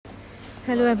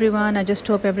Hello everyone, I just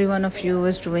hope every one of you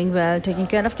is doing well, taking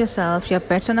care of yourself, your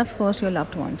pets, and of course your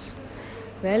loved ones.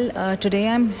 Today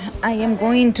I am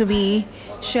going to be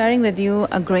sharing with you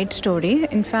a great story.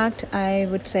 In fact, I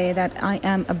would say that I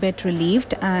am a bit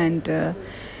relieved and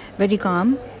very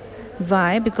calm.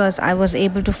 Why? Because I was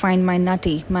able to find my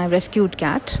Nutty, my rescued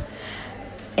cat.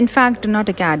 In fact, not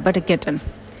a cat but a kitten.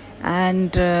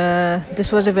 And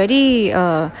this was a very,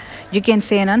 you can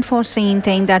say, an unforeseen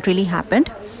thing that really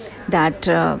happened. That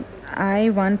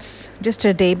I once, just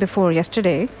a day before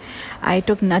yesterday, I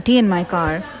took Nutty in my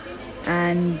car,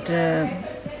 and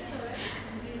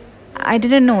I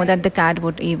didn't know that the cat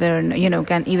would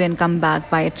can even come back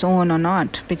by its own or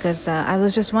not, because I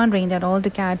was just wondering that all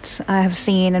the cats I have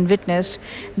seen and witnessed,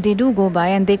 they do go by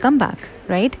and they come back,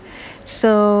 right?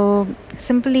 So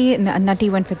simply Nutty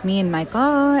went with me in my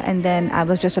car, and then I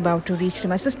was just about to reach to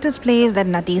my sister's place that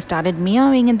Nutty started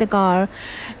meowing in the car.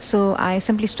 So I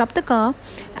simply stopped the car,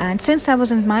 and since I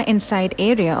was in my inside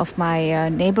area of my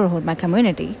neighborhood, my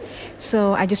community,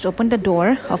 so I just opened the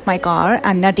door of my car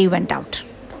and Nutty went out.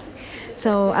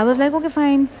 So I was like, okay,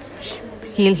 fine,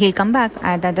 he'll come back.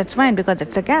 That's fine, because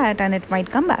it's a cat and it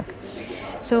might come back.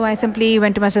 So I simply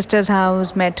went to my sister's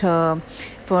house, met her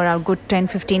for a good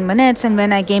 10-15 minutes, and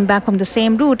when I came back from the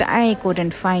same route, I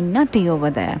couldn't find Nutty over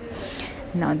there.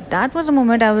 Now that was a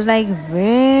moment I was like,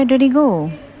 where did he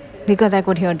go? Because I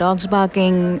could hear dogs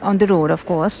barking on the road, of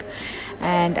course,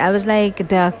 and I was like,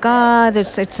 there are cars,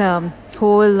 it's a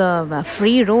whole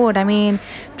free road. I mean,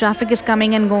 traffic is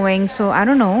coming and going, so I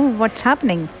don't know what's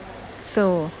happening.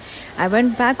 So I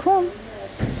went back home.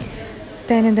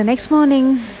 Then in the next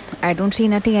morning, I don't see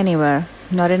Nutty anywhere,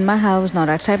 not in my house, not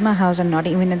outside my house, and not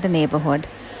even in the neighborhood.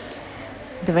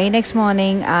 The very next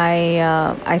morning,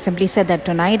 I simply said that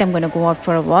tonight I'm going to go out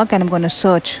for a walk and I'm going to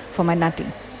search for my Nutty,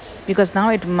 because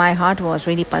now my heart was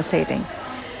really pulsating.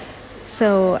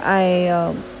 So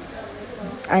I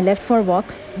left for a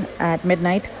walk at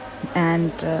midnight,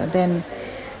 and then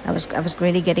I was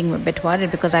really getting a bit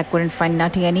worried because I couldn't find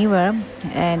Nutty anywhere,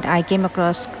 and I came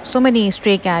across so many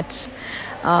stray cats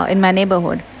in my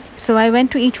neighborhood. So I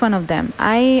went to each one of them.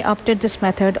 I opted this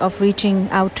method of reaching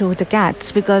out to the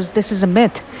cats because this is a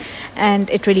myth, and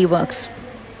it really works.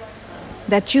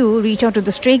 That you reach out to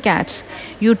the stray cats,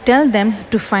 you tell them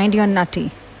to find your Nutty.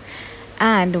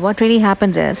 And what really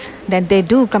happens is that they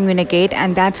do communicate,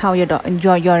 and that's how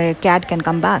your cat can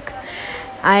come back.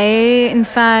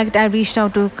 I reached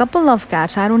out to a couple of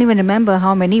cats. I don't even remember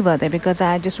how many were there, because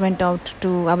I just went out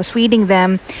I was feeding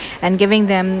them and giving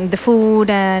them the food,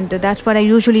 and that's what I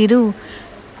usually do,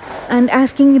 and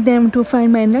asking them to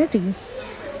find my Nutty.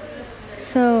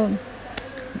 So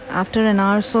after an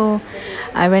hour or so,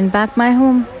 I went back my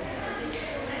home.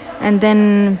 And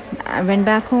then I went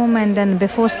back home, and then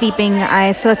before sleeping,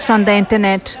 I searched on the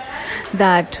internet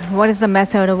that what is the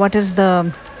method or what is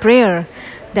the prayer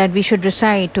that we should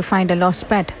recite to find a lost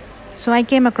pet. So I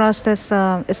came across this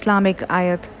Islamic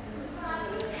ayat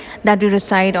that we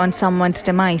recite on someone's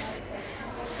demise.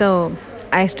 So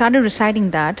I started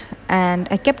reciting that, and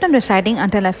I kept on reciting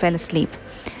until I fell asleep.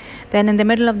 Then in the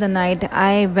middle of the night,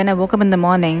 when I woke up in the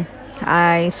morning,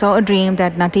 I saw a dream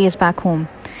that Nutty is back home.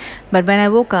 But when I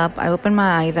woke up, I opened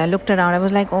my eyes, I looked around, I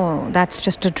was like, oh, that's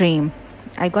just a dream.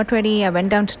 I got ready, I went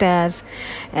downstairs.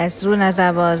 As soon as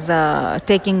I was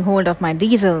taking hold of my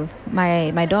Diesel,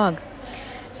 my dog.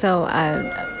 So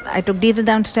I took Diesel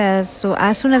downstairs. So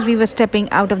as soon as we were stepping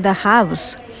out of the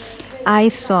house, I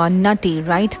saw Nutty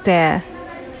right there,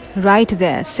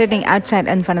 sitting outside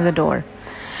in front of the door.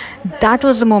 That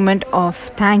was the moment of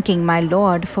thanking my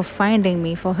Lord for finding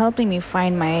me, for helping me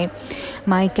find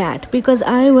my cat, because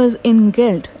I was in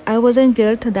guilt. I was in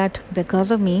guilt that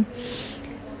because of me,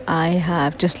 I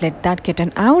have just let that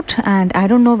kitten out, and I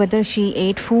don't know whether she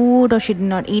ate food or she did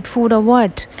not eat food or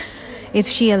what.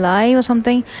 Is she alive or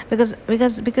something?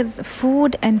 Because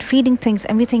food and feeding things,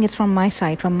 everything is from my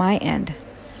side, from my end.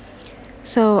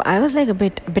 So I was like a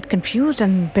bit confused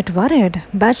and a bit worried.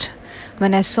 But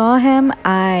when I saw him,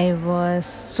 I was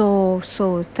so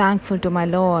thankful to my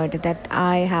Lord that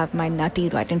I have my Nutty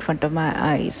right in front of my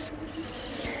eyes.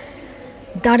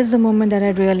 That is the moment that I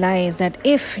realized that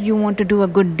if you want to do a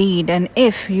good deed, and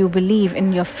if you believe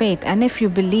in your faith, and if you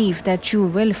believe that you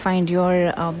will find you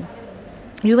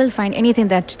will find anything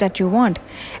that you want,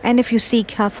 and if you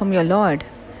seek help from your Lord,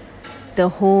 the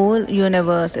whole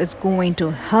universe is going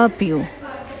to help you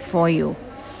for you.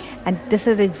 And this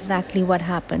is exactly what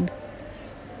happened.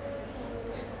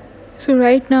 So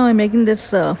right now I'm making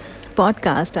this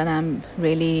podcast, and I'm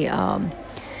really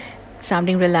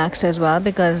sounding relaxed as well,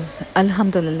 because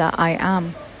Alhamdulillah I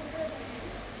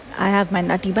have my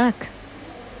Nutty back.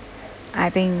 I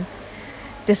think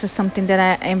this is something that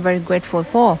I am very grateful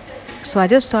for. So I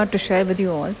just thought to share with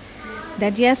you all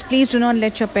that yes, please do not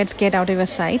let your pets get out of your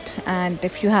sight, and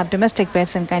if you have domestic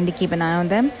pets, then kindly keep an eye on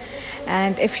them.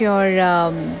 And if your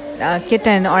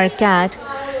kitten or cat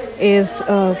is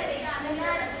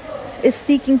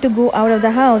seeking to go out of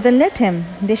the house, then let him.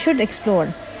 They should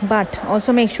explore, but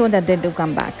also make sure that they do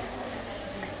come back.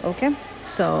 Okay,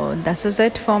 so this is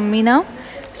it from me now.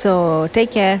 So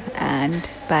take care and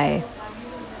bye.